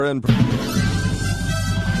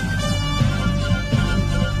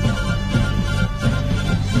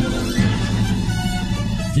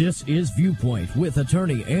This is Viewpoint with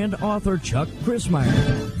attorney and author Chuck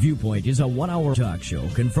Crismier. Viewpoint is a one-hour talk show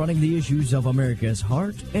confronting the issues of America's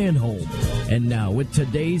heart and home. And now, with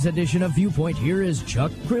today's edition of Viewpoint, here is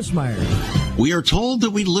Chuck Crismier. We are told that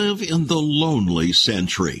we live in the lonely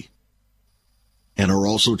century and are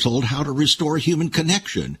also told how to restore human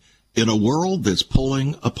connection in a world that's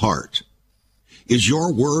pulling apart. Is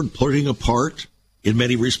your world pulling apart in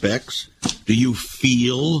many respects? Do you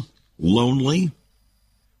feel lonely?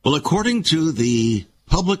 Well, according to the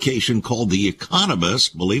publication called The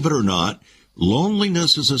Economist, believe it or not,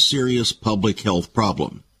 loneliness is a serious public health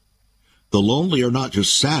problem. The lonely are not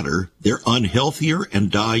just sadder, they're unhealthier and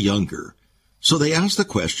die younger. So they ask the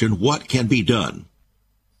question, what can be done?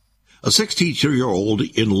 A 62-year-old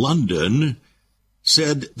in London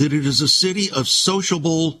said that it is a city of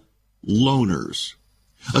sociable loners.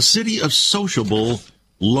 A city of sociable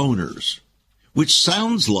loners, which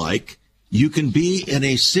sounds like you can be in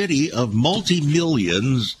a city of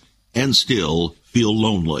multi-millions and still feel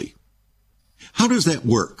lonely. How does that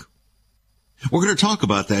work? We're going to talk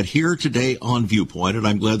about that here today on Viewpoint, and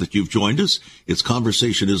I'm glad that you've joined us. Its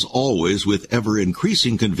conversation is always with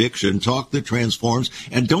ever-increasing conviction, talk that transforms,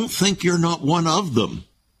 and don't think you're not one of them.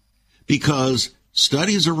 Because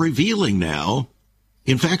studies are revealing now,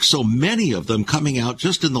 in fact, so many of them coming out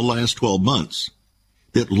just in the last 12 months,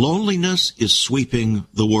 that loneliness is sweeping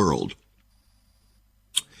the world.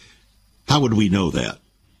 How would we know that?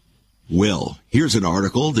 Well, here's an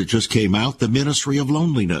article that just came out, The Ministry of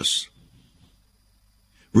Loneliness.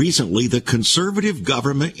 Recently, the Conservative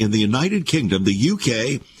government in the United Kingdom, the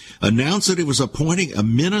UK, announced that it was appointing a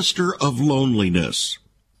minister of loneliness.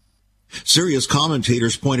 Serious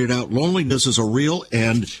commentators pointed out loneliness is a real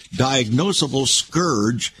and diagnosable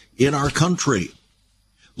scourge in our country.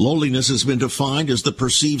 Loneliness has been defined as the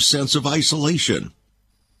perceived sense of isolation.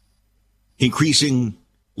 Increasingly,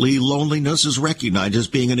 loneliness is recognized as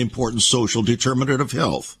being an important social determinant of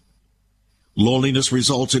health. Loneliness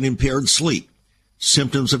results in impaired sleep,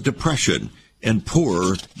 symptoms of depression, and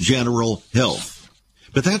poor general health.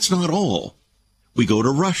 But that's not all. We go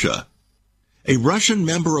to Russia. A Russian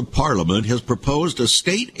member of parliament has proposed a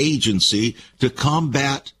state agency to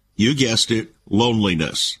combat, you guessed it,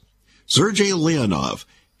 loneliness. Sergei Leonov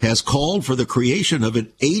has called for the creation of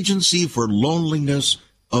an agency for loneliness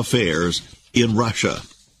affairs in Russia.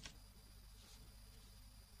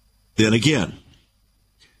 Then again,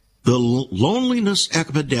 the loneliness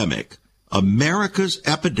epidemic, America's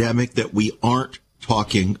epidemic that we aren't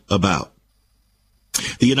talking about.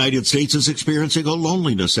 The United States is experiencing a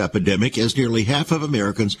loneliness epidemic as nearly half of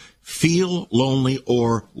Americans feel lonely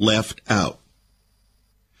or left out.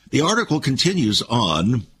 The article continues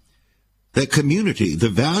on that community, the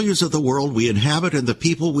values of the world we inhabit and the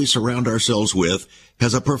people we surround ourselves with,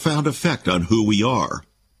 has a profound effect on who we are.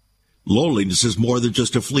 Loneliness is more than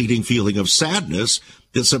just a fleeting feeling of sadness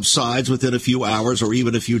that subsides within a few hours or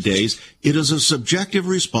even a few days. It is a subjective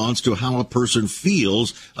response to how a person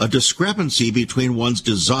feels, a discrepancy between one's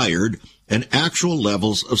desired and actual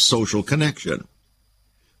levels of social connection.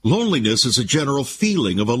 Loneliness is a general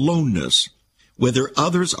feeling of aloneness, whether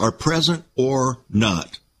others are present or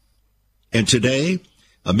not. And today,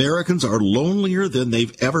 Americans are lonelier than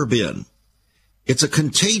they've ever been. It's a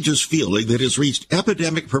contagious feeling that has reached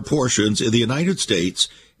epidemic proportions in the United States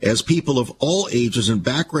as people of all ages and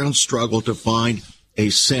backgrounds struggle to find a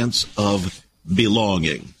sense of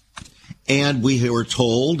belonging. And we were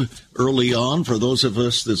told early on, for those of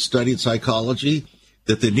us that studied psychology,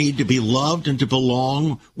 that the need to be loved and to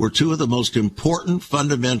belong were two of the most important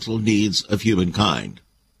fundamental needs of humankind.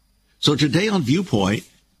 So today on Viewpoint,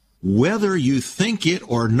 whether you think it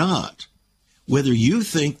or not, whether you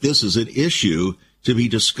think this is an issue to be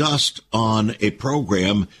discussed on a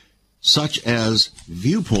program such as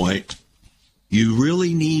Viewpoint, you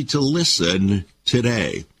really need to listen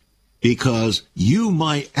today, because you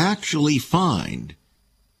might actually find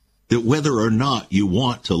that whether or not you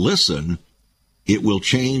want to listen, it will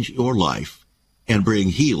change your life and bring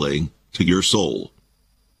healing to your soul.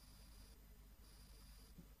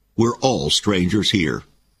 We're all strangers here.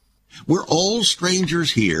 We're all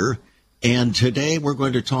strangers here. And today we're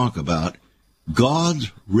going to talk about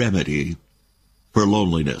God's remedy for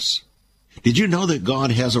loneliness. Did you know that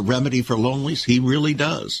God has a remedy for loneliness? He really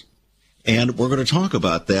does. And we're going to talk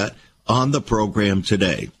about that on the program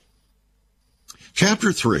today.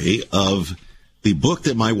 Chapter 3 of the book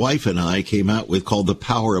that my wife and I came out with called The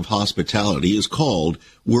Power of Hospitality is called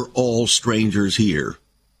We're All Strangers Here.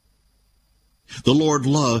 The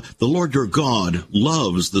Lord your God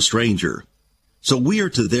loves the stranger. So we are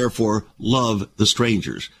to therefore love the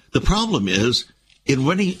strangers. The problem is,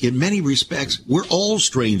 in many respects, we're all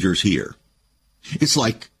strangers here. It's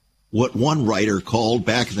like what one writer called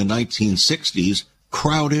back in the 1960s,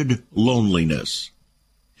 crowded loneliness.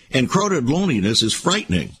 And crowded loneliness is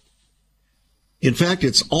frightening. In fact,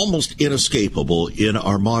 it's almost inescapable in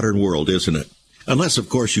our modern world, isn't it? Unless, of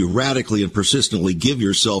course, you radically and persistently give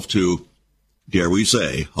yourself to, dare we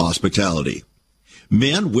say, hospitality.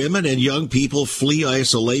 Men, women, and young people flee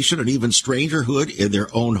isolation and even strangerhood in their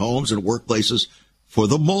own homes and workplaces for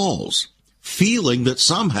the malls, feeling that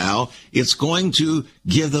somehow it's going to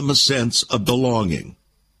give them a sense of belonging,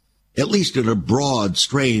 at least in a broad,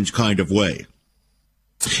 strange kind of way.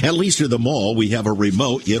 At least in the mall, we have a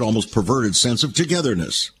remote yet almost perverted sense of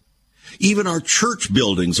togetherness. Even our church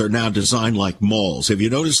buildings are now designed like malls. Have you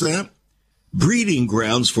noticed that? Breeding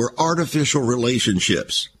grounds for artificial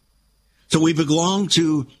relationships. So we belong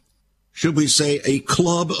to, should we say, a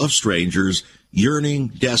club of strangers yearning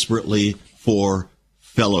desperately for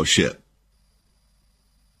fellowship.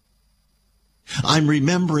 I'm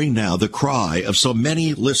remembering now the cry of so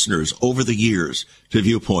many listeners over the years to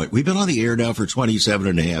Viewpoint. We've been on the air now for 27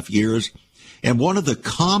 and a half years, and one of the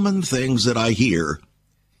common things that I hear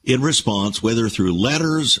in response, whether through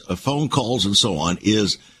letters, phone calls, and so on,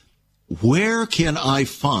 is, where can I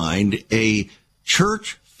find a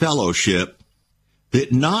church fellowship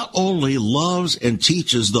that not only loves and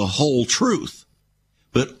teaches the whole truth,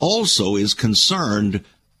 but also is concerned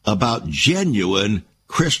about genuine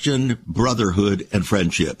Christian brotherhood and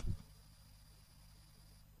friendship?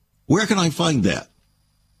 Where can I find that?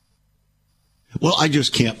 Well, I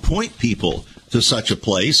just can't point people to such a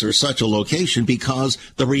place or such a location, because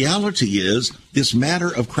the reality is this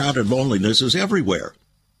matter of crowded loneliness is everywhere.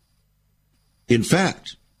 In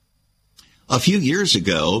fact, a few years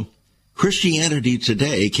ago, Christianity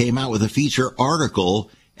Today came out with a feature article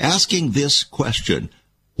asking this question: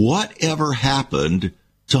 whatever happened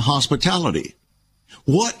to hospitality?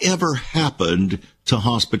 Whatever happened to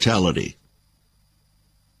hospitality?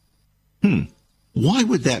 Why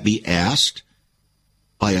would that be asked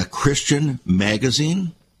by a Christian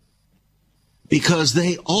magazine? Because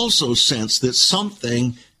they also sensed that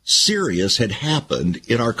something serious had happened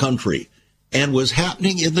in our country and was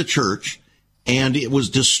happening in the church, and it was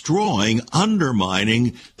destroying,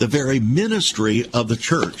 undermining the very ministry of the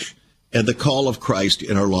church and the call of Christ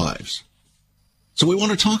in our lives. So we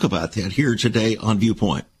want to talk about that here today on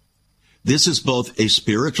Viewpoint. This is both a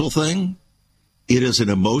spiritual thing, it is an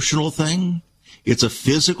emotional thing, it's a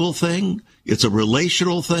physical thing, it's a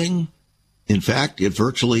relational thing. In fact, it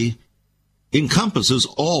virtually encompasses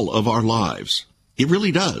all of our lives. It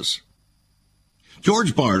really does.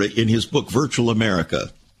 George Barna, in his book Virtual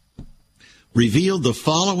America, revealed the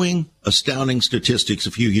following astounding statistics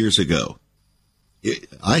a few years ago.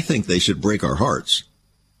 I think they should break our hearts,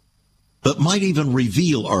 but might even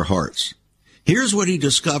reveal our hearts. Here's what he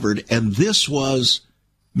discovered, and this was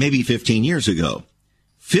maybe 15 years ago.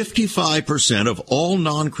 55% of all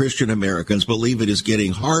non-Christian Americans believe it is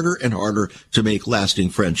getting harder and harder to make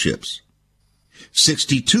lasting friendships.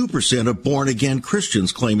 62% of born-again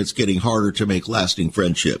Christians claim it's getting harder to make lasting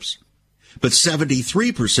friendships. But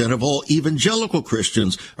 73% of all evangelical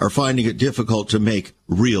Christians are finding it difficult to make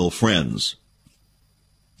real friends.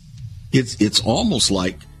 It's almost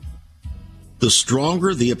like the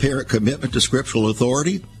stronger the apparent commitment to scriptural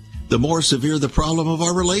authority, the more severe the problem of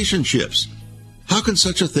our relationships. How can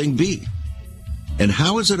such a thing be? And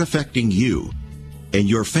how is it affecting you and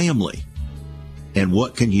your family? And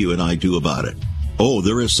what can you and I do about it? Oh,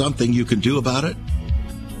 there is something you can do about it,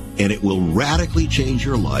 and it will radically change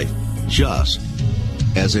your life just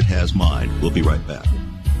as it has mine. We'll be right back.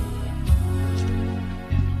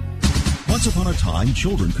 Once upon a time,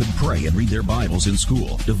 children could pray and read their Bibles in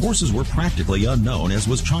school. Divorces were practically unknown, as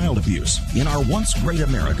was child abuse. In our once great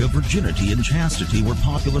America, virginity and chastity were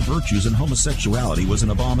popular virtues, and homosexuality was an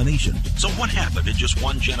abomination. So what happened in just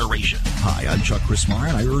one generation? Hi, I'm Chuck Chrismire,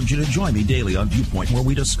 and I urge you to join me daily on Viewpoint, where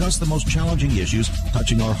we discuss the most challenging issues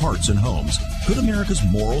touching our hearts and homes. Could America's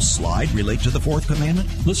moral slide relate to the Fourth Commandment?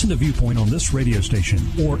 Listen to Viewpoint on this radio station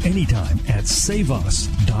or anytime at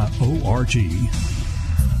saveus.org.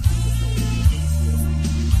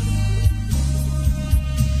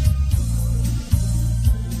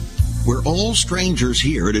 We're all strangers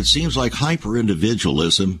here, and it seems like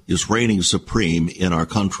hyper-individualism is reigning supreme in our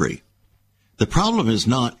country. The problem is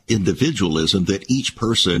not individualism, that each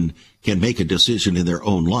person can make a decision in their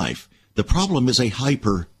own life. The problem is a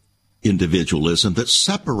hyper-individualism that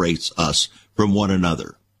separates us from one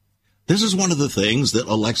another. This is one of the things that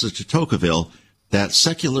Alexis de Tocqueville, that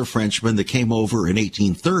secular Frenchman that came over in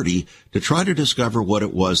 1830 to try to discover what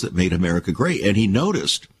it was that made America great. And he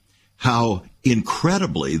noticed how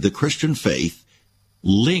incredibly the Christian faith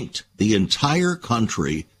linked the entire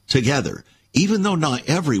country together. Even though not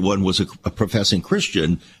everyone was a professing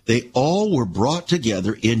Christian, they all were brought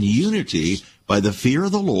together in unity by the fear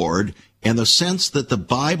of the Lord and the sense that the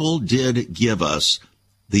Bible did give us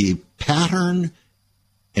the pattern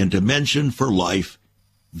and dimension for life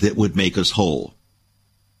that would make us whole.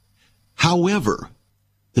 However,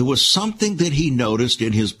 there was something that he noticed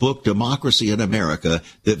in his book, Democracy in America,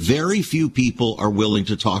 that very few people are willing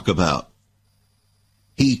to talk about.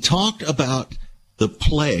 He talked about the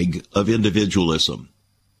plague of individualism.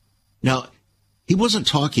 Now, he wasn't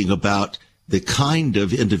talking about the kind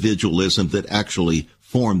of individualism that actually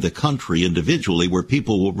formed the country individually, where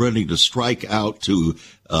people were ready to strike out to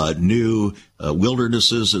new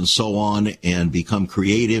wildernesses and so on and become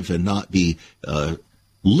creative and not be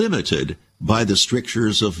limited by the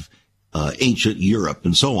strictures of ancient Europe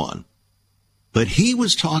and so on. But he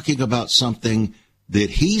was talking about something that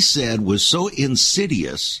he said was so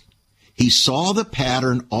insidious. He saw the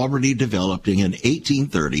pattern already developing in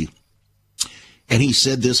 1830, and he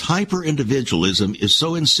said this hyper-individualism is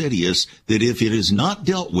so insidious that if it is not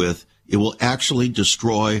dealt with, it will actually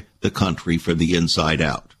destroy the country from the inside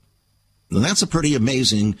out. Now, that's a pretty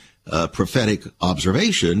amazing prophetic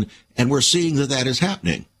observation, and we're seeing that that is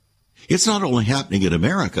happening. It's not only happening in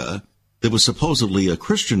America, that was supposedly a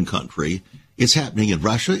Christian country. It's happening in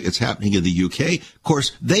Russia. It's happening in the UK. Of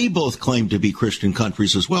course, they both claim to be Christian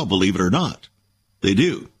countries as well, believe it or not. They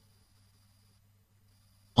do.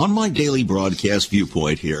 On my daily broadcast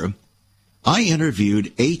Viewpoint here, I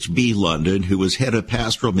interviewed H.B. London, who was head of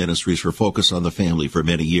pastoral ministries for Focus on the Family for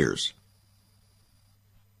many years.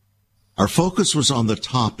 Our focus was on the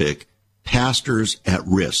topic, pastors at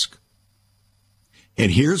risk.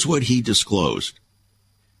 And here's what he disclosed,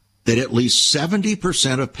 that at least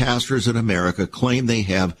 70% of pastors in America claim they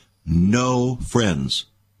have no friends.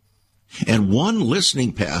 And one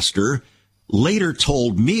listening pastor later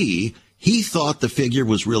told me he thought the figure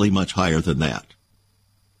was really much higher than that.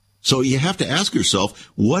 So you have to ask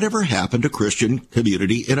yourself, whatever happened to Christian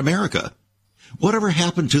community in America? Whatever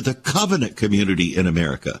happened to the covenant community in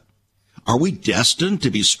America? Are we destined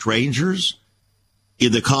to be strangers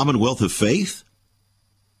in the commonwealth of faith?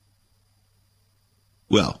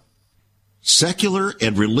 Well, secular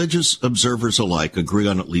and religious observers alike agree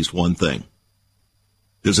on at least one thing.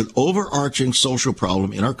 There's an overarching social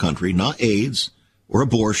problem in our country, not AIDS or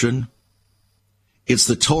abortion. It's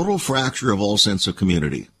the total fracture of all sense of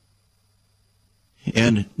community.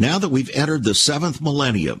 And now that we've entered the 7th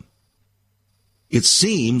millennium, it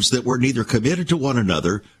seems that we're neither committed to one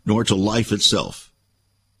another nor to life itself.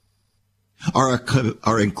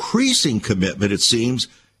 Our increasing commitment, it seems,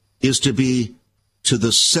 is to be to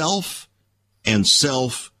the self and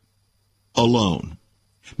self alone.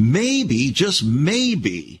 Maybe, just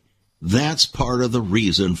maybe, that's part of the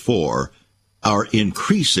reason for our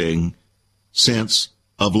increasing sense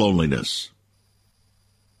of loneliness.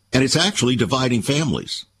 And it's actually dividing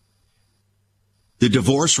families. The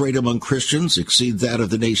divorce rate among Christians exceeds that of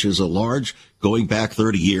the nations at large, going back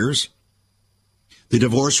 30 years. The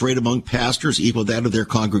divorce rate among pastors equaled that of their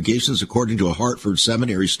congregations, according to a Hartford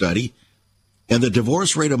Seminary study. And the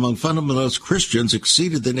divorce rate among fundamentalist Christians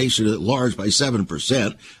exceeded the nation at large by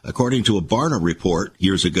 7%, according to a Barna report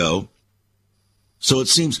years ago. So it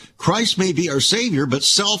seems Christ may be our Savior, but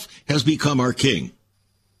self has become our King.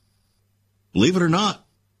 Believe it or not.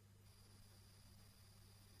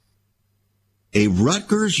 A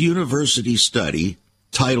Rutgers University study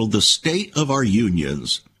titled The State of Our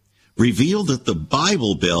Unions revealed that the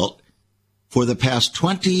Bible Belt for the past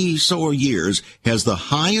 20 so years has the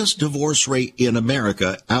highest divorce rate in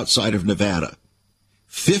America outside of Nevada,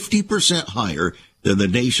 50% higher than the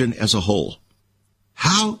nation as a whole.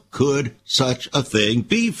 How could such a thing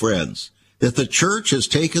be, friends? That the church has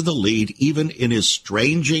taken the lead even in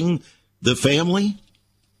estranging the family?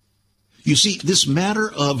 You see, this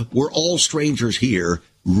matter of we're all strangers here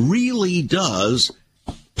really does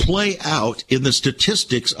play out in the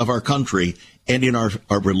statistics of our country and in our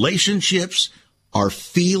relationships, our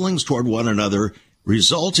feelings toward one another,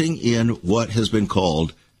 resulting in what has been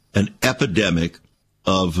called an epidemic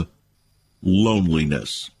of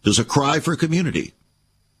loneliness. There's a cry for community.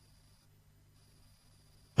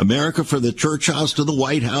 America, from the church house to the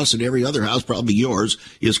White House and every other house, probably yours,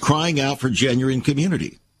 is crying out for genuine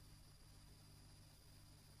community.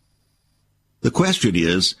 The question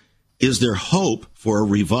is there hope for a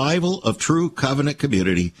revival of true covenant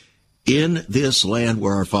community in this land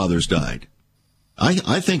where our fathers died?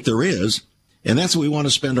 I think there is, and that's what we want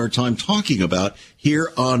to spend our time talking about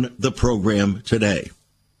here on the program today.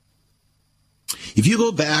 If you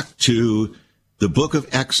go back to the book of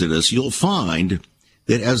Exodus, you'll find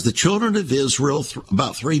that as the children of Israel,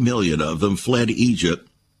 about 3 million of them, fled Egypt,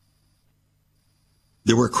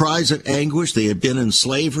 there were cries of anguish. They had been in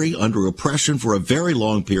slavery under oppression for a very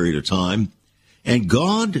long period of time. And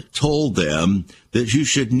God told them that you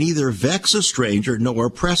should neither vex a stranger nor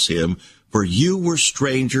oppress him, for you were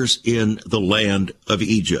strangers in the land of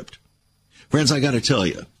Egypt. Friends, I got to tell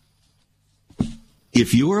you,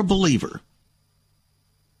 if you are a believer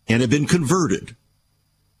and have been converted,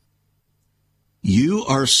 you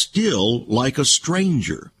are still like a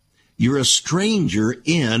stranger. You're a stranger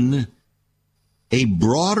in a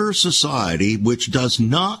broader society which does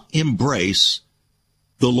not embrace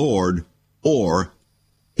the Lord or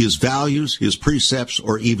his values, his precepts,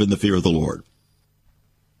 or even the fear of the Lord.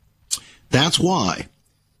 That's why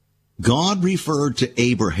God referred to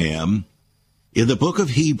Abraham in the book of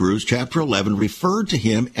Hebrews, chapter 11, referred to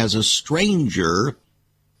him as a stranger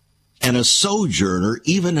and a sojourner,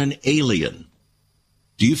 even an alien.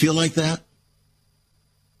 Do you feel like that?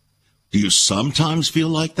 Do you sometimes feel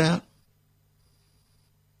like that?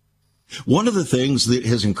 One of the things that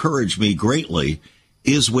has encouraged me greatly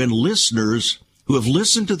is when listeners who have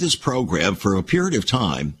listened to this program for a period of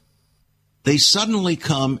time, they suddenly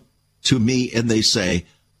come to me and they say,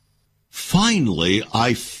 finally,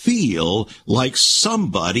 I feel like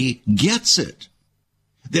somebody gets it,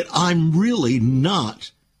 that I'm really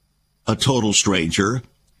not a total stranger,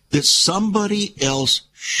 that somebody else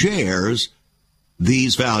shares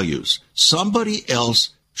these values. Somebody else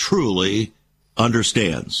truly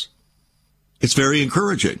understands. It's very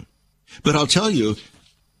encouraging. But I'll tell you,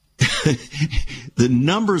 the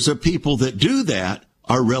numbers of people that do that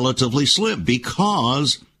are relatively slim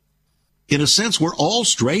because, in a sense, we're all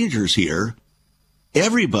strangers here.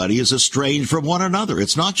 Everybody is estranged from one another.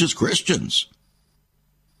 It's not just Christians.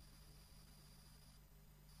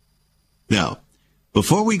 Now,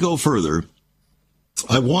 before we go further,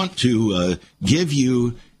 I want to give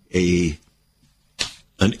you an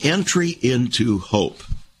entry into hope.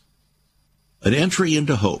 An entry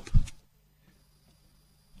into hope.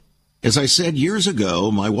 As I said years ago,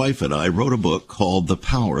 my wife and I wrote a book called The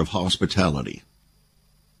Power of Hospitality.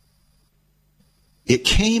 It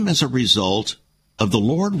came as a result of the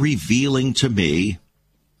Lord revealing to me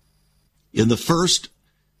in the first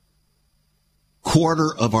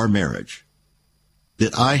quarter of our marriage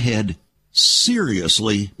that I had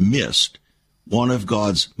seriously missed one of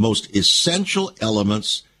God's most essential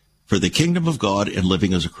elements for the kingdom of God and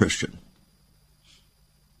living as a Christian.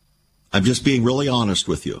 I'm just being really honest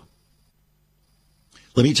with you.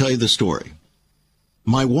 Let me tell you the story.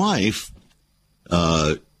 My wife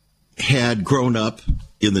had grown up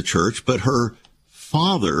in the church, but her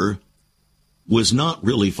father was not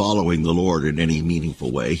really following the Lord in any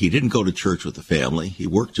meaningful way. He didn't go to church with the family. He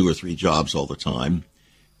worked 2 or 3 jobs all the time.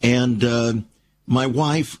 And my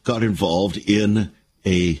wife got involved in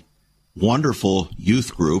a wonderful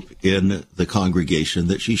youth group in the congregation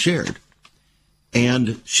that she shared.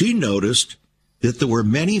 And she noticed that there were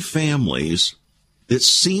many families that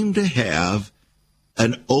seemed to have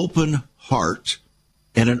an open heart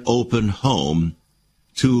and an open home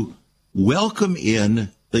to welcome in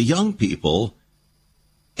the young people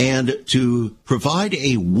and to provide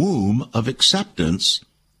a womb of acceptance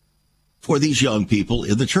for these young people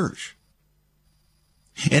in the church.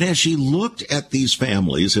 And as she looked at these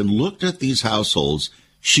families and looked at these households,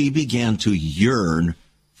 she began to yearn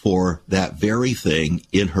for that very thing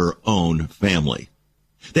in her own family.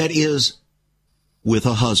 That is, with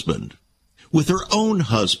a husband, with her own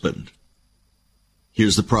husband.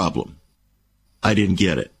 Here's the problem. I didn't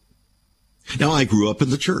get it. Now, I grew up in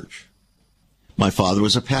the church. My father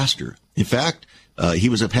was a pastor. In fact, he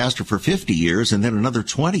was a pastor for 50 years, and then another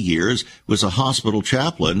 20 years was a hospital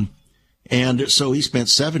chaplain. And so he spent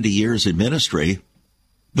 70 years in ministry.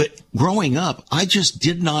 But growing up, I just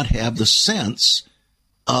did not have the sense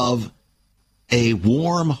of a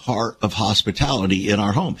warm heart of hospitality in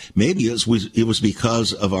our home. Maybe it was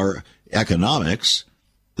because of our economics.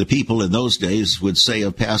 The people in those days would say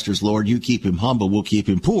of pastors, Lord, you keep him humble, we'll keep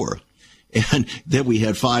him poor. And then we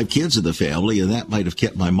had 5 kids in the family, and that might have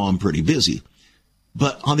kept my mom pretty busy.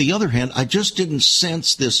 But on the other hand, I just didn't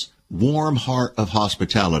sense this warm heart of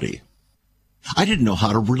hospitality. I didn't know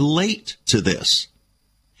how to relate to this.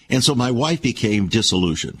 And so my wife became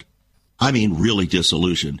disillusioned. I mean, really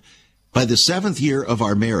disillusioned. By the 7th year of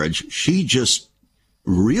our marriage, she just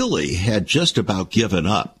really had just about given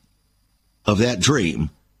up of that dream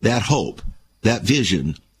that hope, that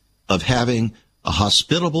vision of having a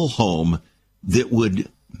hospitable home that would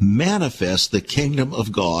manifest the kingdom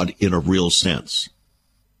of God in a real sense.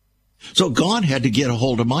 So God had to get a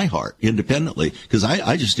hold of my heart independently, because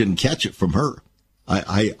I just didn't catch it from her.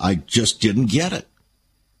 I just didn't get it.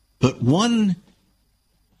 But one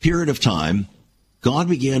period of time, God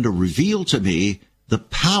began to reveal to me the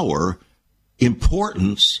power,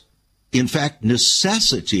 importance, in fact,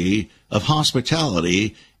 necessity of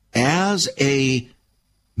hospitality as a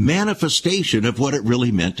manifestation of what it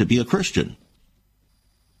really meant to be a Christian.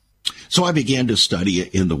 So I began to study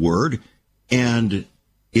it in the Word, and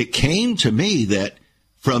it came to me that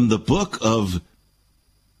from the book of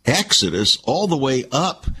Exodus all the way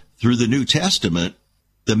up through the New Testament,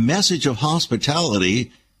 the message of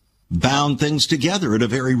hospitality bound things together in a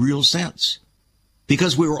very real sense.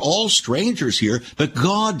 Because we were all strangers here, but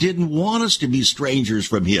God didn't want us to be strangers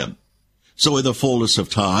from him. So in the fullness of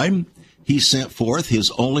time, he sent forth his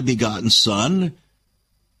only begotten Son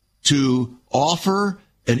to offer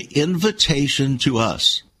an invitation to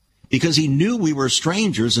us, because he knew we were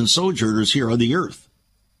strangers and sojourners here on the earth.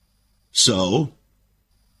 So,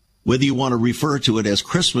 whether you want to refer to it as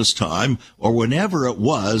Christmas time or whenever it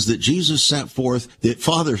was that Jesus sent forth, that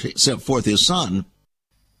Father sent forth his Son,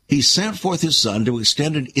 he sent forth his Son to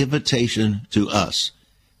extend an invitation to us.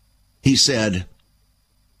 He said,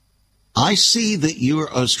 I see that you're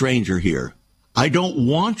a stranger here. I don't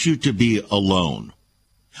want you to be alone.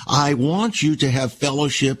 I want you to have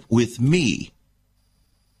fellowship with me.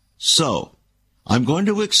 So, I'm going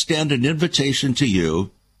to extend an invitation to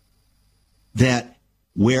you that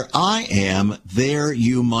where I am, there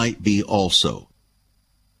you might be also.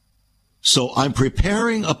 So I'm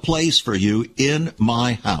preparing a place for you in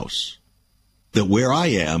my house, that where I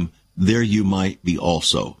am, there you might be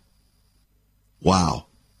also. Wow.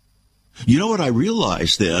 You know what I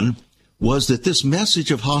realized then was that this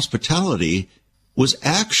message of hospitality was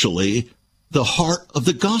actually the heart of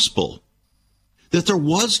the gospel. That there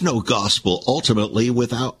was no gospel ultimately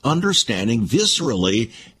without understanding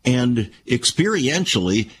viscerally and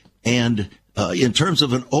experientially and in terms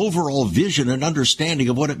of an overall vision and understanding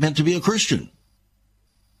of what it meant to be a Christian.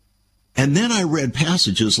 And then I read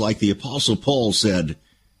passages like the Apostle Paul said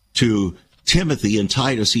to Timothy and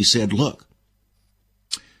Titus. He said, look,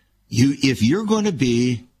 if you're going to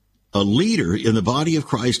be a leader in the body of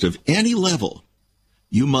Christ of any level,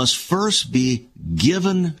 you must first be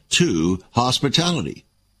given to hospitality.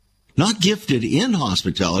 Not gifted in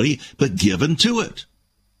hospitality, but given to it.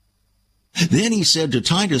 Then he said to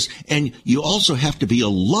Titus, and you also have to be a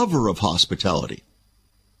lover of hospitality.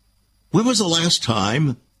 When was the last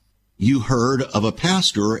time you heard of a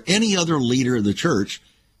pastor or any other leader in the church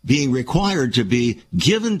being required to be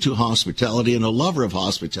given to hospitality and a lover of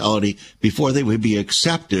hospitality before they would be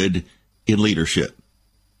accepted in leadership?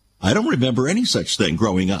 I don't remember any such thing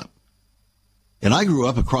growing up. And I grew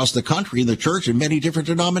up across the country in the church in many different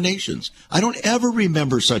denominations. I don't ever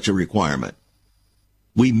remember such a requirement.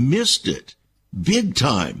 We missed it big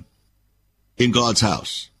time in God's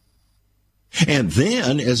house. And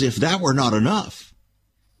then, as if that were not enough,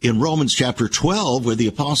 in Romans chapter 12, where the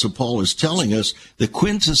Apostle Paul is telling us the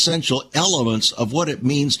quintessential elements of what it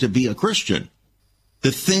means to be a Christian,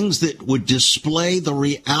 the things that would display the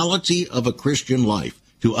reality of a Christian life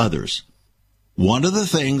to others. One of the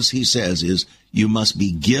things he says is you must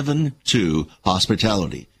be given to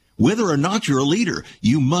hospitality. Whether or not you're a leader,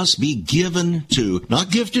 you must be given to,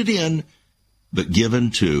 not gifted in, but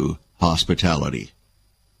given to hospitality.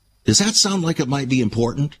 Does that sound like it might be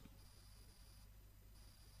important?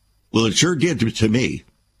 Well, it sure did to me.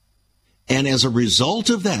 And as a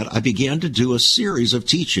result of that, I began to do a series of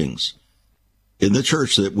teachings in the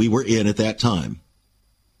church that we were in at that time.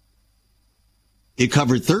 It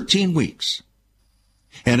covered 13 weeks.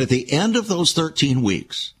 And at the end of those 13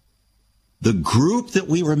 weeks, the group that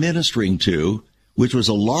we were ministering to, which was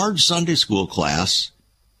a large Sunday school class,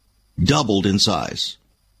 doubled in size.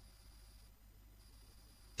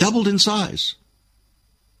 Doubled in size.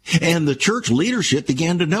 And the church leadership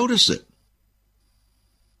began to notice it.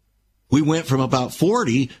 We went from about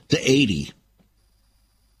 40 to 80.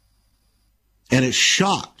 And it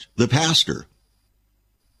shocked the pastor.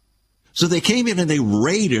 So they came in and they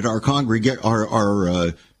raided our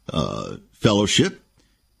fellowship,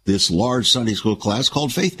 this large Sunday school class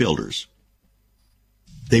called Faith Builders.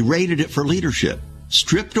 They raided it for leadership,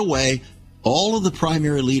 stripped away all of the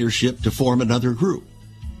primary leadership to form another group.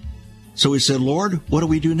 So we said, Lord, what do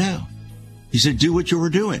we do now? He said, do what you were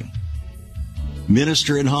doing.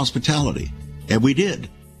 Minister in hospitality. And we did.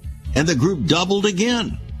 And the group doubled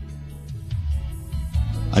again.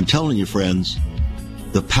 I'm telling you, friends,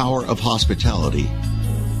 The Power of Hospitality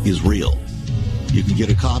is Real. You can get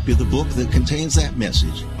a copy of the book that contains that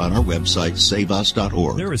message on our website,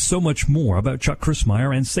 saveus.org. There is so much more about Chuck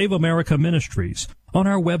Crismier and Save America Ministries on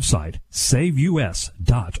our website, saveus.org.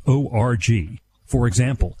 For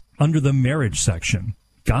example, under the marriage section,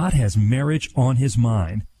 God has marriage on his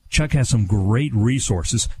mind. Chuck has some great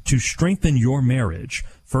resources to strengthen your marriage.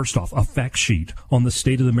 First off, a fact sheet on the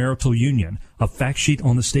state of the marital union, a fact sheet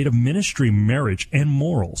on the state of ministry, marriage, and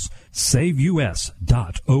morals. SaveUS.org.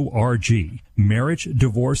 Marriage,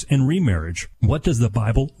 divorce, and remarriage. What does the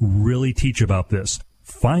Bible really teach about this?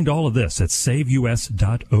 Find all of this at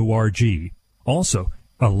SaveUS.org. Also,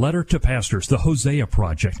 a letter to pastors, the Hosea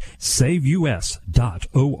Project, SaveUS.org,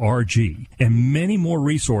 and many more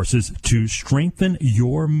resources to strengthen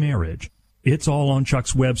your marriage. It's all on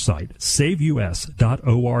Chuck's website,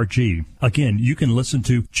 SaveUS.org. Again, you can listen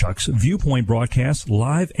to Chuck's Viewpoint broadcast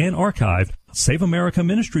live and archived. Save America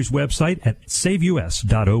Ministries website at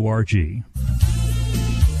SaveUS.org.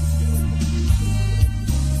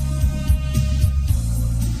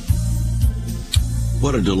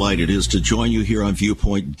 What a delight it is to join you here on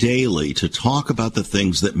Viewpoint daily to talk about the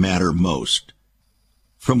things that matter most.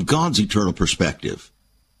 From God's eternal perspective,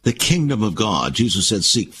 the kingdom of God. Jesus said,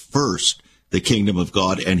 seek first the kingdom of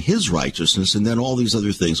God and his righteousness, and then all these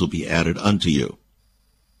other things will be added unto you.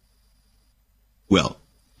 Well,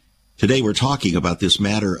 today we're talking about this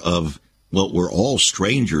matter of, well, we're all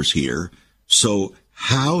strangers here. So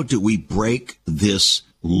how do we break this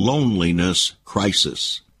loneliness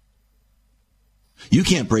crisis? You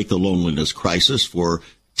can't break the loneliness crisis for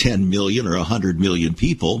 10 million or 100 million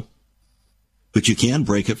people, but you can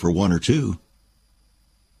break it for one or two.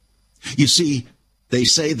 You see, they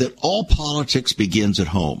say that all politics begins at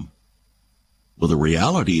home. Well, the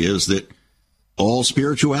reality is that all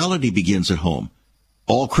spirituality begins at home.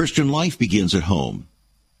 All Christian life begins at home.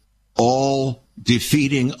 All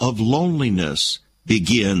defeating of loneliness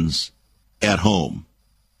begins at home.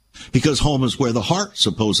 Because home is where the heart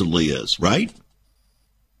supposedly is, right?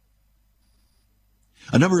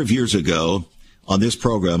 A number of years ago on this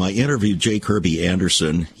program, I interviewed J. Kirby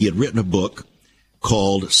Anderson. He had written a book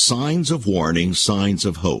called Signs of Warning, Signs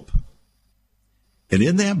of Hope. And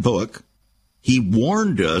in that book, he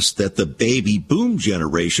warned us that the baby boom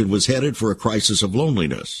generation was headed for a crisis of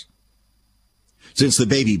loneliness. Since the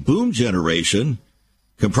baby boom generation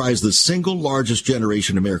comprised the single largest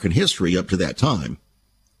generation in American history up to that time,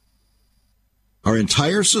 our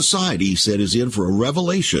entire society, he said, is in for a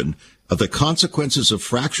revelation of the consequences of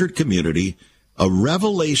fractured community, a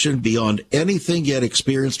revelation beyond anything yet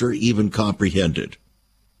experienced or even comprehended.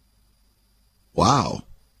 Wow.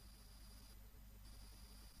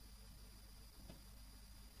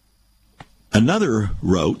 Another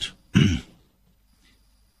wrote,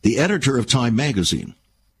 the editor of Time magazine,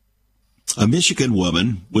 a Michigan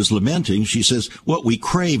woman was lamenting. She says, what we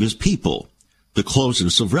crave is people, the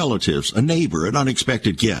closeness of relatives, a neighbor, an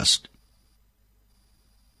unexpected guest.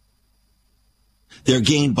 They're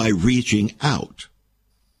gained by reaching out.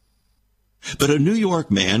 But a New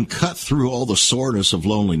York man cut through all the soreness of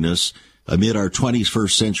loneliness amid our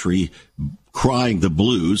 21st century crying the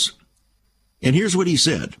blues. And here's what he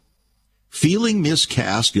said. Feeling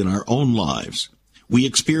miscast in our own lives, we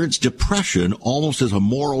experience depression almost as a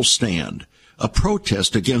moral stand, a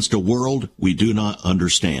protest against a world we do not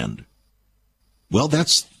understand. Well,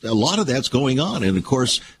 that's a lot of that's going on. And of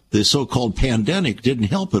course, the so-called pandemic didn't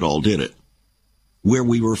help at all, did it? Where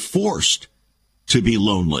we were forced to be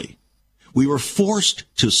lonely. We were forced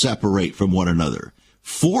to separate from one another,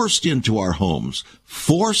 forced into our homes,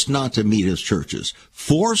 forced not to meet as churches,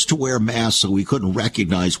 forced to wear masks so we couldn't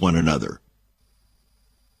recognize one another.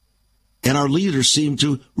 And our leaders seemed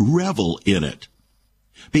to revel in it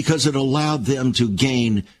because it allowed them to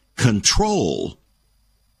gain control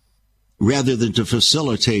rather than to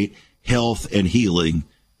facilitate health and healing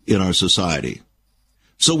in our society.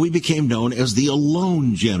 So we became known as the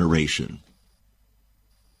alone generation.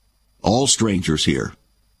 All strangers here.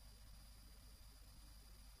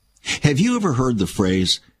 Have you ever heard the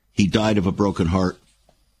phrase, he died of a broken heart?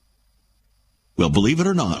 Well, believe it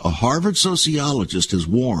or not, a Harvard sociologist has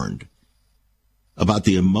warned about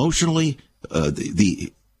the emotionally,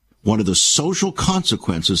 one of the social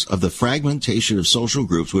consequences of the fragmentation of social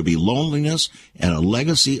groups would be loneliness and a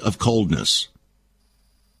legacy of coldness.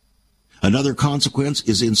 Another consequence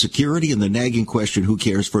is insecurity and the nagging question, who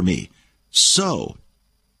cares for me? So,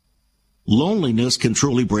 loneliness can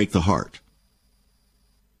truly break the heart.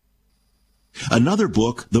 Another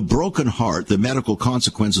book, The Broken Heart, The Medical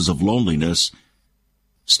Consequences of Loneliness,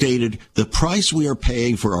 stated, "The price we are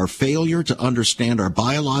paying for our failure to understand our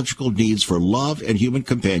biological needs for love and human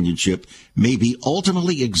companionship may be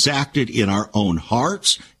ultimately exacted in our own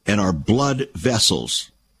hearts and our blood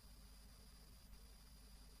vessels."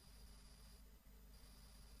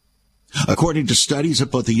 According to studies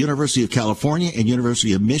at both the University of California and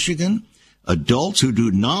University of Michigan, adults who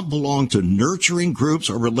do not belong to nurturing groups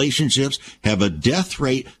or relationships have a death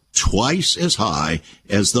rate twice as high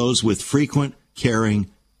as those with frequent caring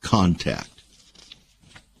contact.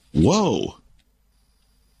 Whoa.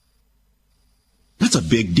 That's a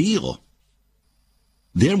big deal.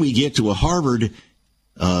 Then we get to a Harvard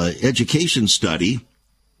education study,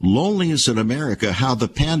 Loneliness in America, How the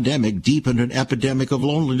Pandemic Deepened an Epidemic of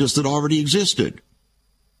Loneliness That Already Existed.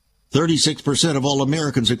 36% of all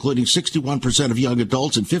Americans, including 61% of young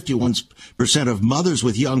adults and 51% of mothers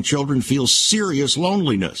with young children, feel serious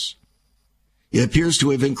loneliness. It appears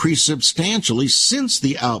to have increased substantially since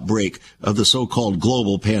the outbreak of the so-called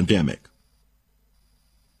global pandemic.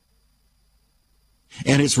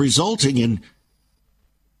 And it's resulting in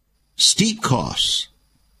steep costs,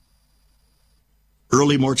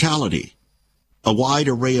 early mortality, a wide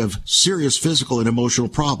array of serious physical and emotional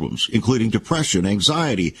problems, including depression,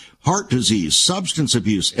 anxiety, heart disease, substance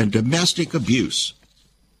abuse, and domestic abuse.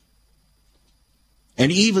 And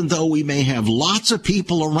even though we may have lots of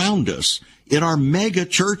people around us in our mega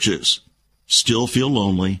churches, still feel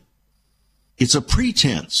lonely, it's a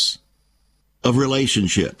pretense of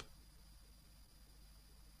relationship.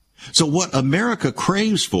 So what America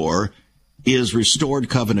craves for is restored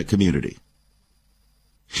covenant community.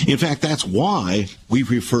 In fact, that's why we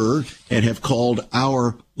refer and have called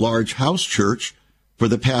our large house church for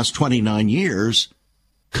the past 29 years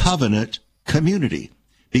covenant community,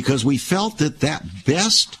 because we felt that that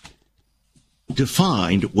best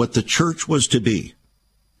defined what the church was to be.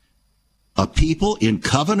 A people in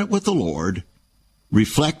covenant with the Lord,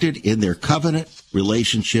 reflected in their covenant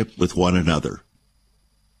relationship with one another.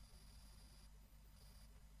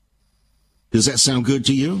 Does that sound good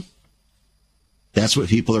to you? That's what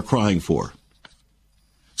people are crying for.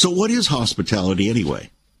 So what is hospitality anyway?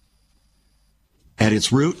 At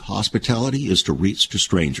its root, hospitality is to reach to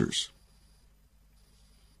strangers.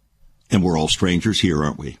 And we're all strangers here,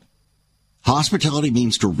 aren't we? Hospitality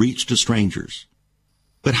means to reach to strangers.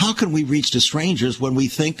 But how can we reach to strangers when we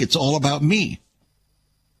think it's all about me?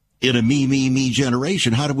 In a me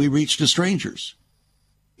generation, how do we reach to strangers?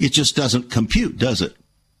 It just doesn't compute, does it?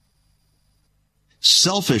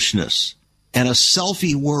 Selfishness and a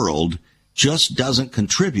selfie world just doesn't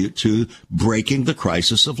contribute to breaking the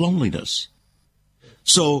crisis of loneliness.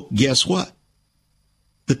 So guess what?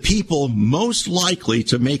 The people most likely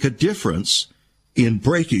to make a difference in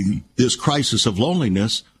breaking this crisis of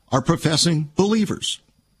loneliness are professing believers.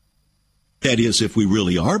 That is, if we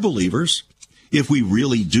really are believers, if we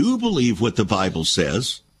really do believe what the Bible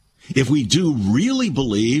says, if we do really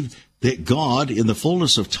believe that God, in the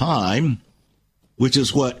fullness of time, which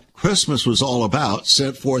is what Christmas was all about,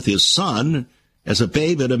 sent forth his Son as a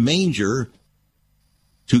babe in a manger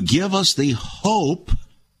to give us the hope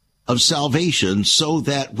of salvation so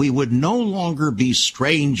that we would no longer be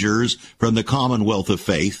strangers from the commonwealth of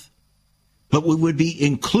faith, but we would be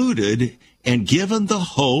included and given the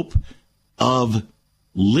hope of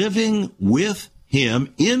living with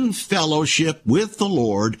him in fellowship with the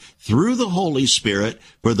Lord through the Holy Spirit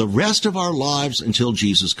for the rest of our lives until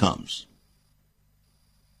Jesus comes.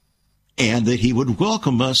 And that he would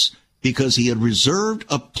welcome us because he had reserved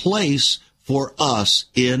a place for us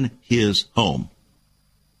in his home.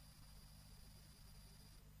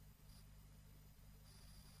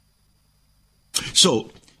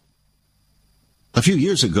 So, a few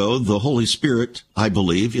years ago, the Holy Spirit, I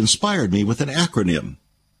believe, inspired me with an acronym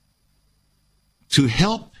to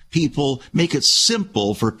help people, make it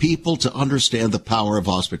simple for people to understand the power of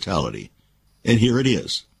hospitality. And here it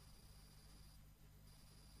is.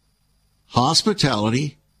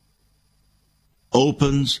 Hospitality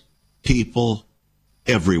opens people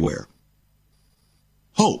everywhere.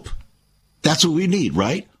 Hope. That's what we need,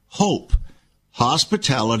 right? Hope.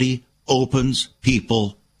 Hospitality opens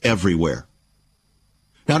people everywhere.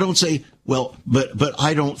 Now don't say, well, but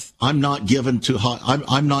I'm not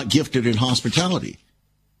gifted in hospitality.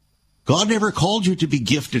 God never called you to be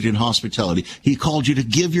gifted in hospitality. He called you to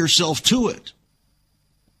give yourself to it.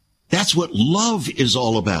 That's what love is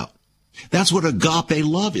all about. That's what agape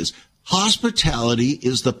love is. Hospitality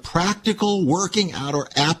is the practical working out or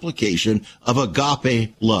application of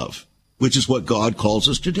agape love, which is what God calls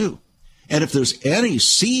us to do. And if there's any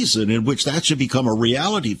season in which that should become a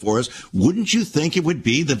reality for us, wouldn't you think it would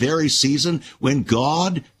be the very season when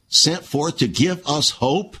God sent forth to give us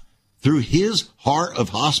hope through his heart of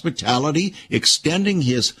hospitality, extending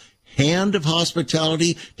his hand of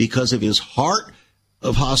hospitality because of his heart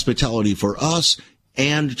of hospitality for us,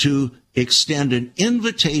 and to extend an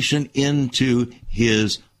invitation into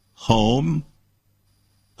his home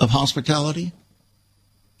of hospitality.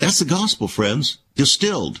 That's the gospel, friends,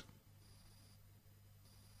 distilled.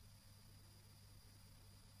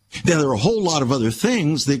 Now, there are a whole lot of other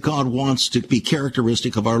things that God wants to be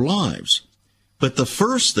characteristic of our lives. But the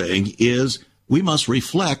first thing is we must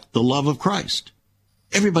reflect the love of Christ.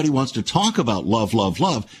 Everybody wants to talk about love, love,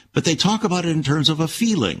 love, but they talk about it in terms of a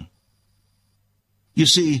feeling. You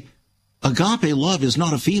see, agape love is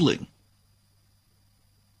not a feeling.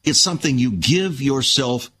 It's something you give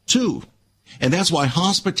yourself to. And that's why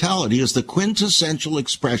hospitality is the quintessential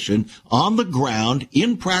expression on the ground,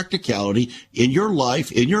 in practicality, in your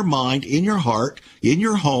life, in your mind, in your heart, in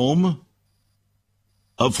your home,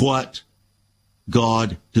 of what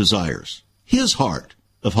God desires. His heart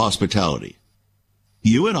of hospitality.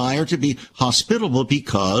 You and I are to be hospitable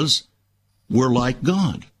because we're like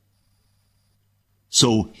God.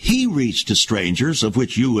 So he reached to strangers, of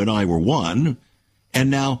which you and I were one, and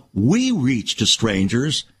now we reach to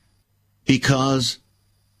strangers because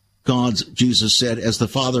Jesus said, as the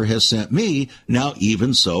Father has sent me, now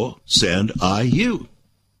even so send I you.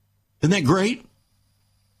 Isn't that great?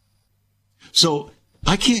 So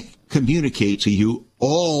I can't communicate to you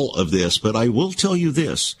all of this, but I will tell you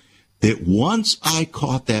this, that once I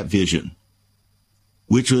caught that vision,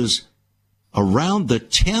 which was around the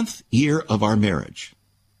 10th year of our marriage,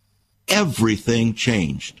 everything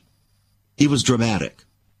changed. It was dramatic.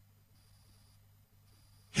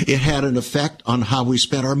 It had an effect on how we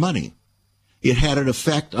spent our money. It had an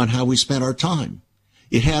effect on how we spent our time.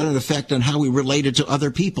 It had an effect on how we related to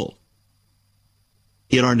other people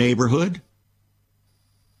in our neighborhood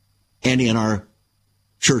and in our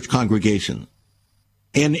church congregation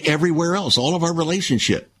and everywhere else, all of our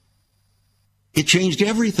relationship. It changed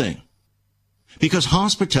everything because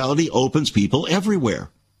hospitality opens people everywhere.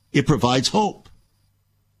 It provides hope.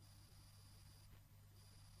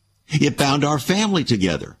 It bound our family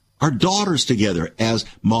together, our daughters together, as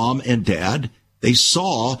mom and dad, they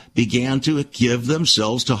began to give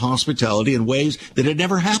themselves to hospitality in ways that had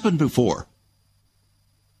never happened before.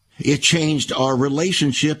 It changed our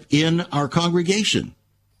relationship in our congregation.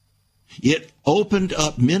 It opened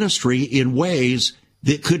up ministry in ways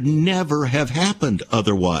that could never have happened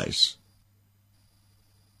otherwise.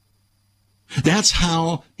 That's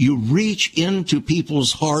how you reach into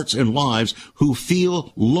people's hearts and lives who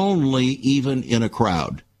feel lonely even in a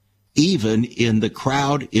crowd, even in the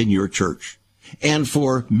crowd in your church. And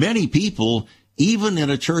for many people, even in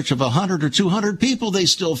a church of 100 or 200 people, they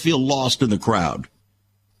still feel lost in the crowd.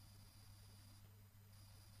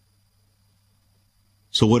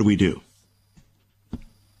 So what do?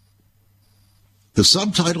 The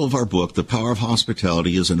subtitle of our book, The Power of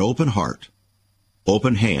Hospitality, is an open heart,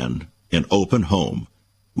 open hand, an open home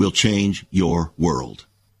will change your world.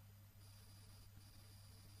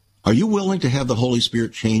 Are you willing to have the Holy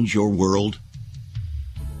Spirit change your world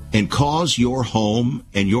and cause your home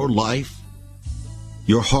and your life,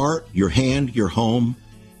 your heart, your hand, your home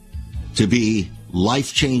to be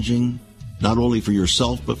life-changing, not only for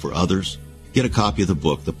yourself but for others? Get a copy of the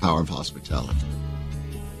book, The Power of Hospitality.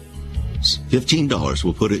 It's $15.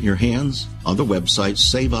 We'll put it in your hands on the website,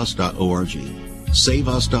 saveus.org.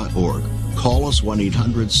 SaveUs.org. Call us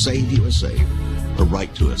 1-800-SAVE-USA or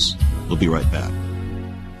write to us. We'll be right back.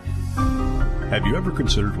 Have you ever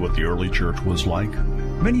considered what the early church was like?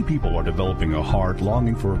 Many people are developing a heart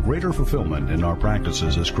longing for a greater fulfillment in our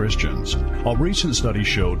practices as Christians. A recent study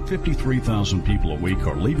showed 53,000 people a week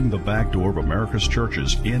are leaving the back door of America's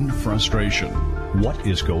churches in frustration. What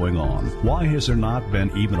is going on? Why has there not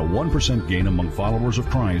been even a 1% gain among followers of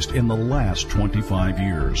Christ in the last 25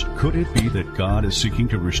 years? Could it be that God is seeking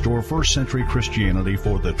to restore first century Christianity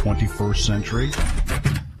for the 21st century?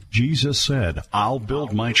 Jesus said, I'll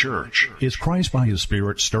build my church. Is Christ by his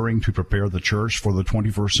Spirit stirring to prepare the church for the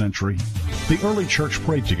 21st century? The early church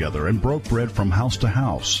prayed together and broke bread from house to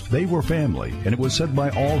house. They were family, and it was said by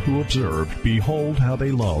all who observed, behold how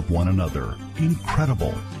they loved one another.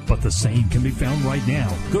 Incredible. But the same can be found right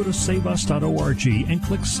now. Go to saveus.org and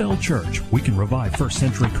click Cell Church. We can revive first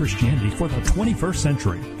century Christianity for the 21st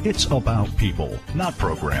century. It's about people, not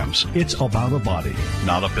programs. It's about a body,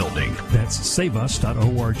 not a building. That's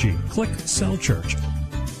saveus.org. Click Cell Church.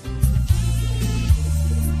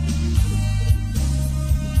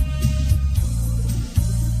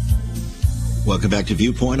 Welcome back to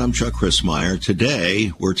Viewpoint. I'm Chuck Chrismire.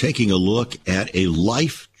 Today, we're taking a look at a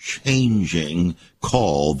life life-changing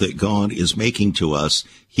call that God is making to us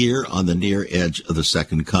here on the near edge of the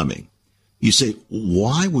second coming. You say,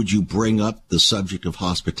 why would you bring up the subject of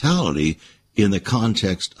hospitality in the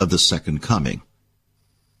context of the second coming?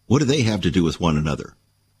 What do they have to do with one another?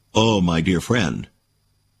 Oh, my dear friend,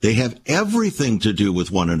 they have everything to do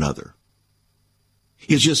with one another.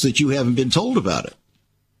 It's just that you haven't been told about it.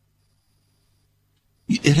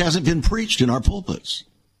 It hasn't been preached in our pulpits.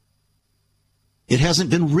 It hasn't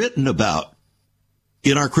been written about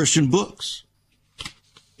in our Christian books.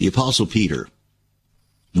 The Apostle Peter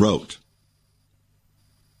wrote,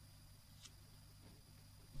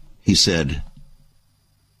 he said,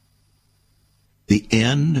 "The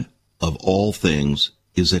end of all things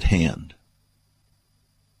is at hand.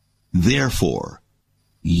 Therefore,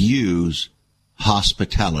 use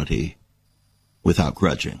hospitality without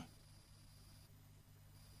grudging."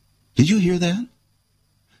 Did you hear that?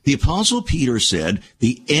 The Apostle Peter said,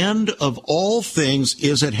 the end of all things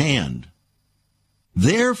is at hand.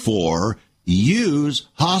 Therefore, use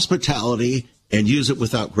hospitality and use it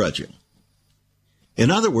without grudging. In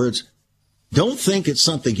other words, don't think it's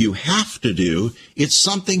something you have to do. It's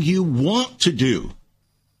something you want to do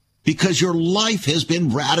because your life has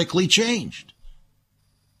been radically changed.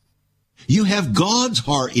 You have God's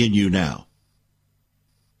heart in you now.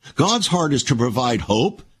 God's heart is to provide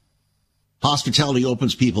hope. Hospitality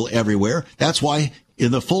opens people everywhere. That's why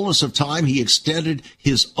in the fullness of time, he extended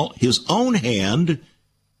his own hand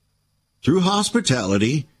through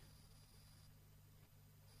hospitality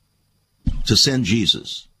to send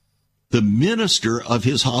Jesus, the minister of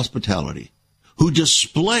his hospitality, who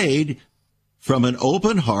displayed from an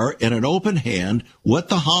open heart and an open hand what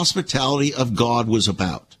the hospitality of God was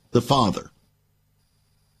about, the Father.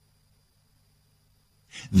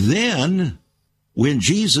 Then, when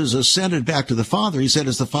Jesus ascended back to the Father, he said,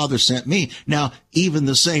 as the Father sent me, now even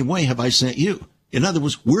the same way have I sent you. In other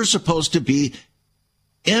words, we're supposed to be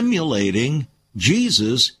emulating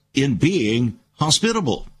Jesus in being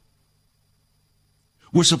hospitable.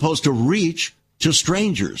 We're supposed to reach to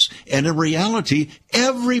strangers. And in reality,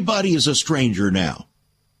 everybody is a stranger now.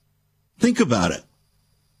 Think about it.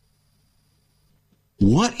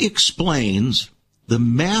 What explains the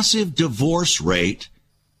massive divorce rate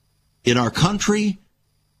in our country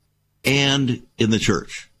and in the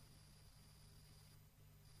church?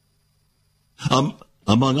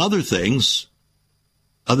 Among other things,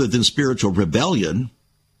 other than spiritual rebellion,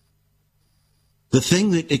 the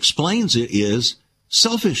thing that explains it is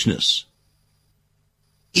selfishness.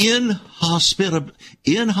 In hospitality,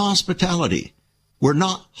 we're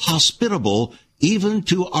not hospitable even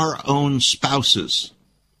to our own spouses.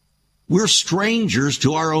 We're strangers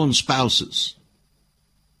to our own spouses.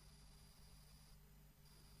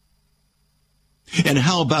 And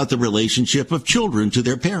how about the relationship of children to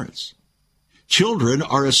their parents? Children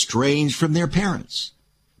are estranged from their parents.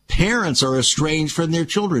 Parents are estranged from their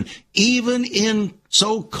children, even in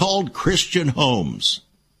so-called Christian homes.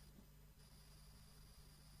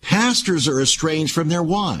 Pastors are estranged from their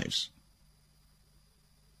wives,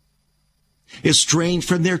 estranged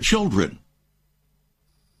from their children.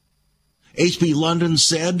 H.B. London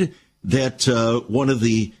said that one of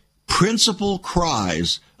the principal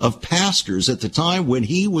cries of pastors at the time when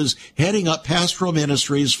he was heading up pastoral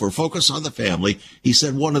ministries for Focus on the Family, he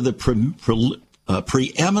said one of the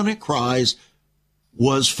preeminent cries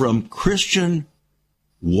was from Christian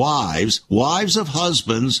wives of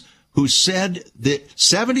husbands who said that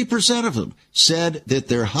 70% of them said that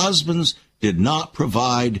their husbands did not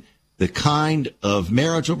provide the kind of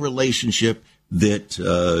marital relationship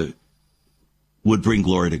that would bring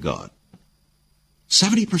glory to God.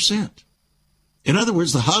 70%. In other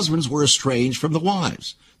words, the husbands were estranged from the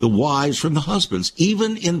wives from the husbands,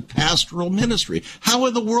 even in pastoral ministry. How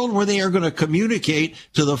in the world were they going to communicate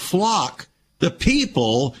to the flock, the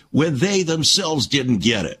people, when they themselves didn't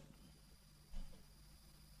get it?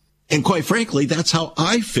 And quite frankly, that's how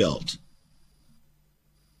I felt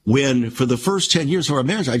when, for the first 10 years of our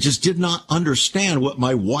marriage, I just did not understand what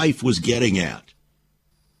my wife was getting at.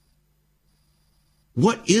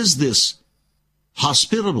 What is this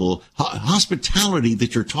hospitality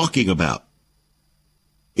that you're talking about?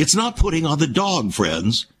 It's not putting on the dog,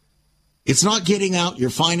 friends. It's not getting out your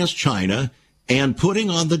finest china and putting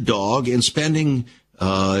on the dog and spending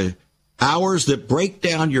hours that break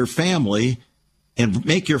down your family and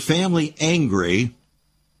make your family angry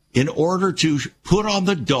in order to put on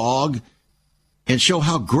the dog and show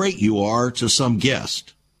how great you are to some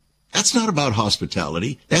guest. That's not about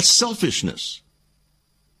hospitality. That's selfishness.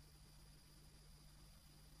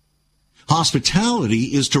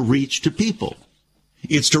 Hospitality is to reach to people.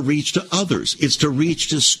 It's to reach to others. It's to reach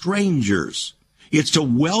to strangers. It's to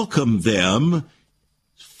welcome them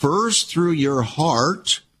first through your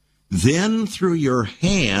heart, then through your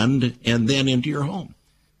hand, and then into your home.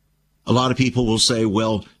 A lot of people will say,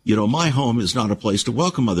 well, my home is not a place to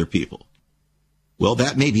welcome other people. Well,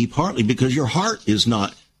 that may be partly because your heart is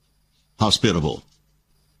not hospitable.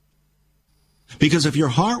 Because if your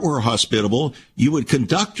heart were hospitable, you would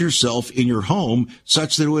conduct yourself in your home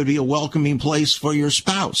such that it would be a welcoming place for your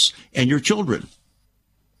spouse and your children.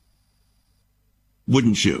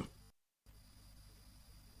 Wouldn't you?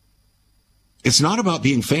 It's not about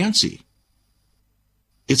being fancy.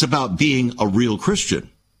 It's about being a real Christian.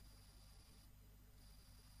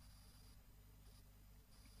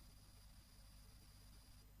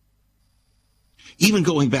 Even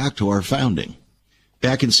going back to our founding,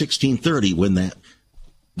 back in 1630, when that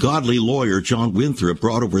godly lawyer, John Winthrop,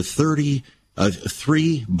 brought over 4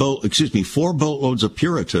 boatloads of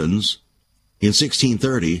Puritans in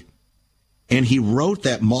 1630, and he wrote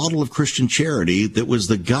that model of Christian charity that was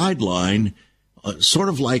the guideline, sort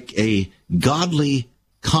of like a godly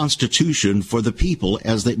constitution for the people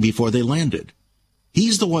before they landed.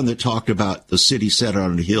 He's the one that talked about the city set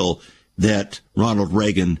on a hill that Ronald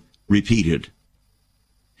Reagan repeated.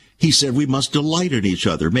 He said we must delight in each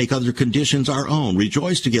other, make other conditions our own,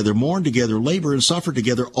 rejoice together, mourn together, labor and suffer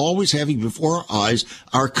together, always having before our eyes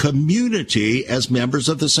our community as members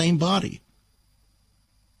of the same body.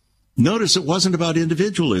 Notice it wasn't about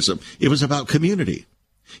individualism. It was about community.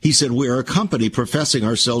 He said we are a company professing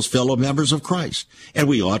ourselves fellow members of Christ, and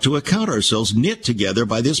we ought to account ourselves knit together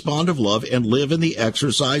by this bond of love and live in the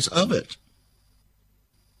exercise of it.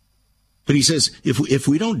 But he says if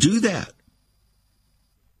we don't do that,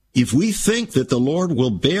 if we think that the Lord will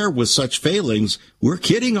bear with such failings, we're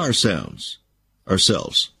kidding ourselves.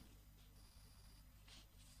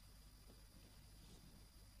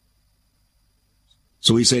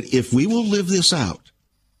 So he said, if we will live this out,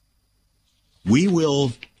 we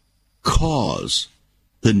will cause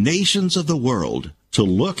the nations of the world to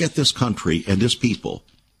look at this country and this people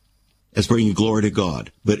as bringing glory to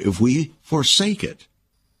God. But if we forsake it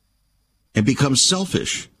and become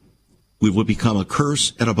selfish, we will become a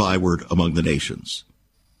curse and a byword among the nations.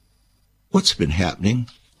 What's been happening?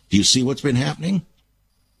 Do you see what's been happening?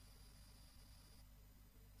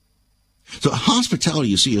 So hospitality,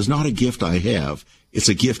 you see, is not a gift I have. It's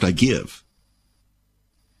a gift I give.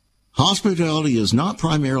 Hospitality is not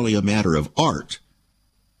primarily a matter of art,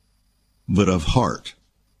 but of heart.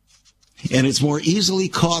 And it's more easily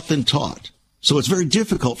caught than taught. So it's very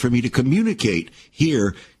difficult for me to communicate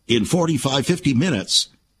here in 45, 50 minutes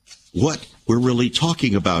what we're really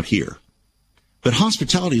talking about here. But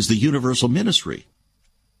hospitality is the universal ministry.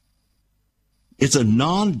 It's a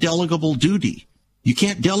non-delegable duty. You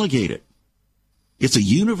can't delegate it. It's a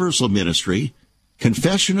universal ministry,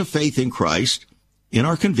 confession of faith in Christ, in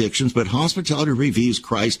our convictions, but hospitality reveals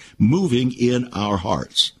Christ moving in our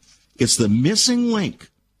hearts. It's the missing link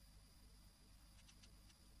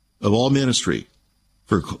of all ministry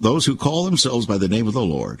for those who call themselves by the name of the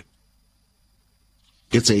Lord.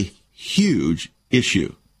 It's a huge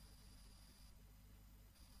issue.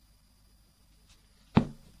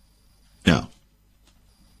 Now,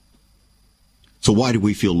 so why do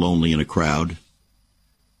we feel lonely in a crowd?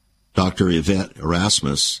 Dr. Yvette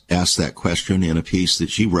Erasmus asked that question in a piece that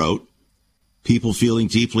she wrote. People feeling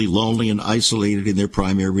deeply lonely and isolated in their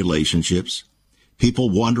primary relationships. People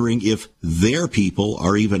wondering if their people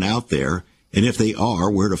are even out there, and if they are,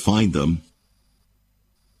 where to find them.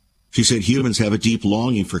 She said humans have a deep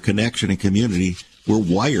longing for connection and community. We're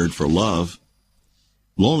wired for love.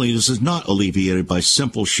 Loneliness is not alleviated by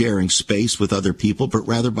simple sharing space with other people, but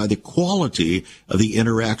rather by the quality of the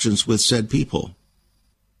interactions with said people.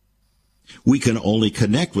 We can only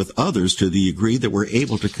connect with others to the degree that we're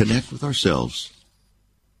able to connect with ourselves.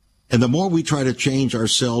 And the more we try to change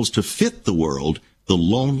ourselves to fit the world, the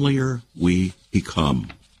lonelier we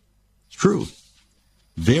become. It's true.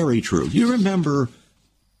 Very true. You remember,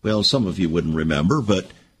 well, some of you wouldn't remember, but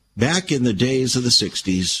back in the days of the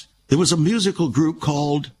 60s, there was a musical group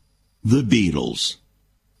called the Beatles.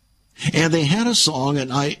 And they had a song,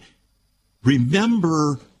 and I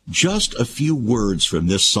remember just a few words from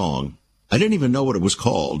this song. I didn't even know what it was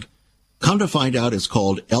called. Come to find out, it's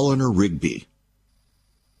called Eleanor Rigby.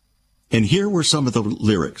 And here were some of the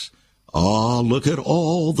lyrics. Ah, look at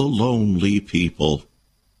all the lonely people.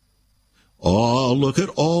 Ah, look at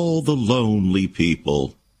all the lonely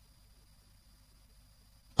people.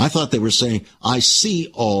 I thought they were saying, I see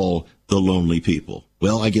all the lonely people.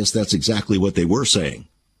 Well, I guess that's exactly what they were saying.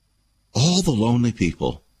 All the lonely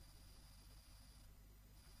people.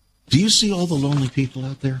 Do you see all the lonely people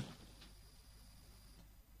out there?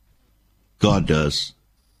 God does.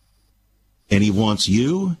 And he wants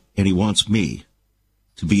you and he wants me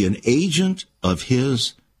to be an agent of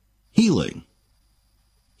his healing,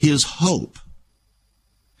 his hope.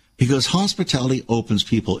 Because hospitality opens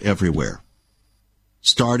people everywhere,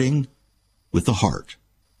 starting with the heart.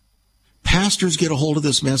 Pastors get a hold of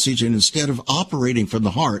this message, and instead of operating from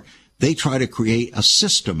the heart, they try to create a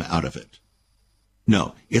system out of it.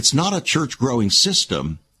 No, it's not a church growing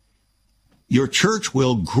system. Your church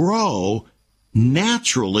will grow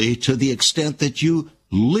naturally to the extent that you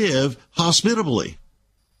live hospitably.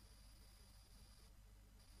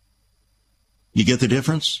 You get the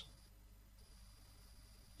difference?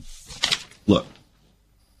 Look,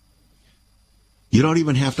 you don't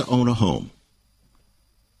even have to own a home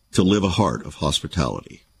to live a heart of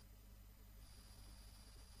hospitality.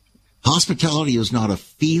 Hospitality is not a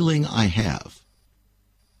feeling I have,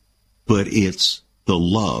 but it's the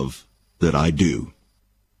love that I do.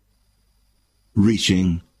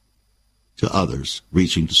 Reaching to others,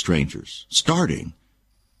 reaching to strangers, starting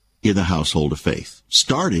in the household of faith,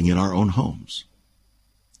 starting in our own homes.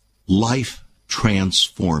 Life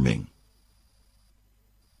transforming.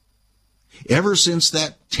 Ever since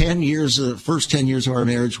that 10 years, the first 10 years of our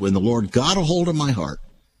marriage, when the Lord got a hold of my heart,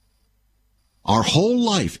 our whole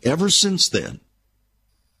life, ever since then,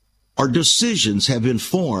 our decisions have been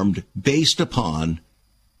formed based upon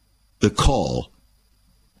the call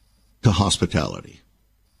to hospitality.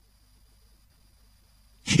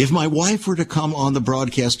 If my wife were to come on the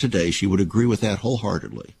broadcast today, she would agree with that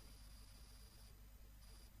wholeheartedly.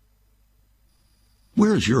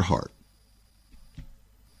 Where is your heart?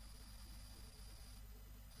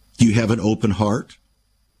 Do you have an open heart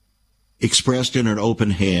expressed in an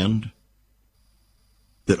open hand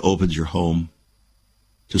that opens your home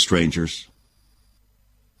to strangers?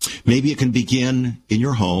 Maybe it can begin in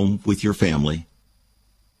your home with your family.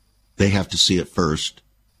 They have to see it first.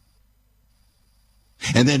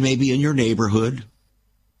 And then maybe in your neighborhood.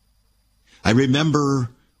 I remember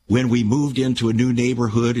when we moved into a new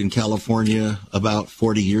neighborhood in California about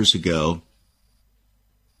 40 years ago.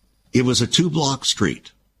 It was a 2-block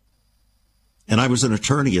street. And I was an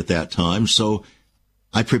attorney at that time, so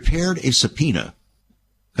I prepared a subpoena,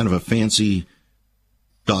 kind of a fancy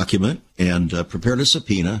document, and prepared a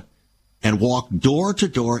subpoena and walked door to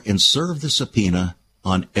door and served the subpoena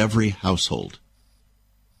on every household.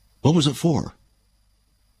 What was it for?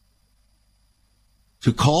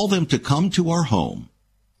 To call them to come to our home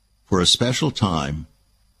for a special time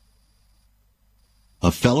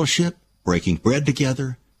of fellowship, breaking bread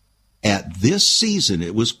together. At this season,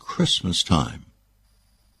 it was Christmas time.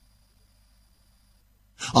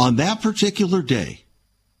 On that particular day,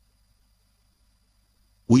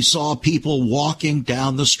 we saw people walking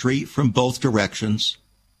down the street from both directions.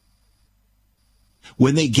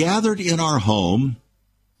 When they gathered in our home,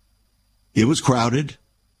 it was crowded,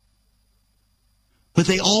 but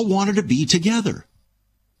they all wanted to be together.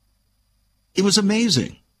 It was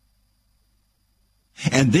amazing.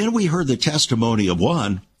 And then we heard the testimony of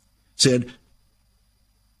one said,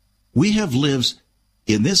 we have lived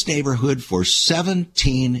in this neighborhood for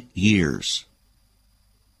 17 years.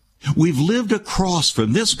 We've lived across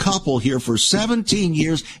from this couple here for 17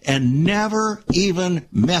 years and never even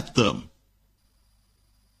met them.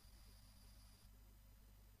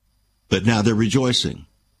 But now they're rejoicing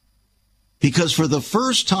because for the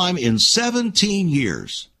first time in 17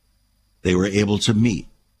 years, they were able to meet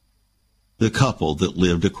the couple that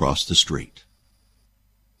lived across the street.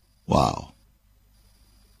 Wow.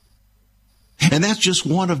 And that's just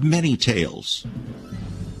one of many tales.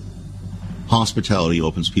 Hospitality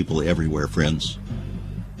opens people everywhere, friends.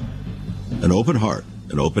 An open heart,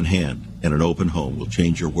 an open hand, and an open home will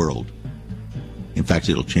change your world. In fact,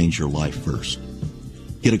 it'll change your life first.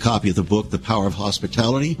 Get a copy of the book, The Power of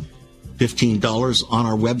Hospitality, $15 on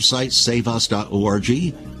our website, saveus.org.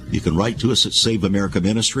 You can write to us at Save America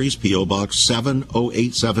Ministries, P.O. Box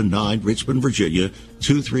 70879, Richmond, Virginia,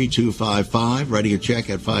 23255. Writing a check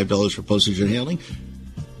at $5 for postage and handling.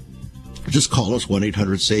 Just call us,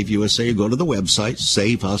 1-800-SAVE-USA, or go to the website,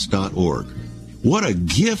 saveus.org. What a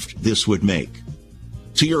gift this would make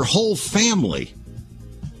to your whole family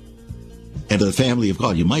and to the family of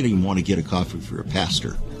God. You might even want to get a copy for your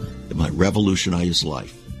pastor. It might revolutionize his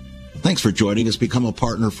life. Thanks for joining us. Become a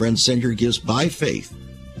partner, friend. Send your gifts by faith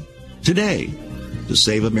today to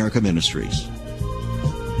Save America Ministries.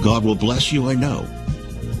 God will bless you, I know,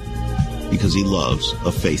 because he loves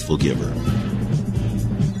a faithful giver.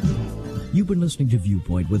 You've been listening to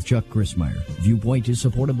Viewpoint with Chuck Crismier. Viewpoint is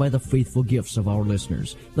supported by the faithful gifts of our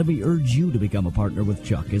listeners. Let me urge you to become a partner with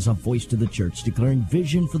Chuck as a voice to the church declaring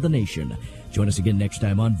vision for the nation. Join us again next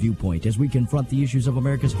time on Viewpoint as we confront the issues of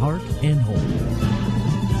America's heart and home.